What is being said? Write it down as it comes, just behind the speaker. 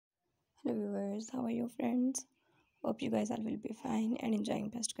Hello viewers, how are you friends? Hope you guys all will be fine and enjoying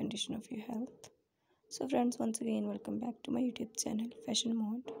best condition of your health. So friends, once again welcome back to my YouTube channel Fashion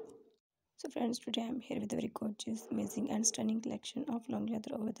Mode. So friends, today I'm here with a very gorgeous, amazing and stunning collection of long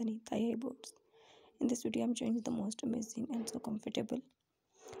leather over the knee thigh-high boots. In this video I'm showing you the most amazing and so comfortable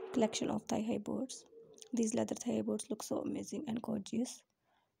collection of thigh-high boots. These leather thigh-high boots look so amazing and gorgeous.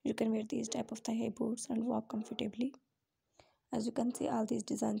 You can wear these type of thigh-high boots and walk comfortably. As you can see, all these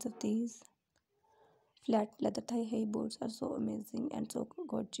designs of these flat leather thigh-high boots are so amazing and so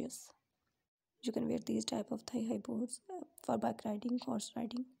gorgeous. You can wear these type of thigh-high boots for bike riding, horse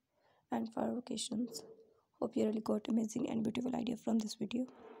riding, and for occasions. Hope you really got amazing and beautiful idea from this video.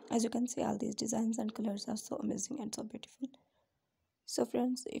 As you can see, all these designs and colors are so amazing and so beautiful. So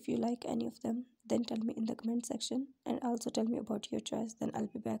friends, if you like any of them, then tell me in the comment section and also tell me about your choice. Then I'll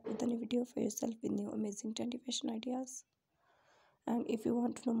be back with a new video for yourself with new amazing trendy fashion ideas. And if you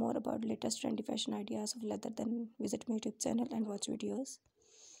want to know more about latest trendy fashion ideas of leather, then visit my YouTube channel and watch videos.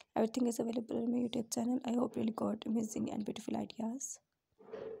 Everything is available on my YouTube channel. I hope you really got amazing and beautiful ideas.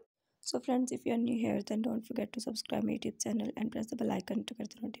 So friends, if you are new here, then don't forget to subscribe my YouTube channel and press the bell icon to get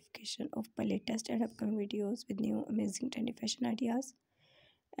the notification of my latest and upcoming videos with new amazing trendy fashion ideas.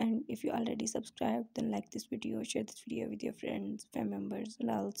 And if you already subscribed, then like this video, share this video with your friends, family members, and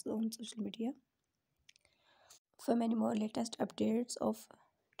also on social media. For many more latest updates of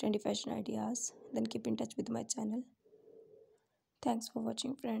trendy fashion ideas, then keep in touch with my channel. Thanks for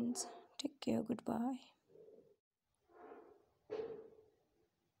watching friends. Take care. Goodbye.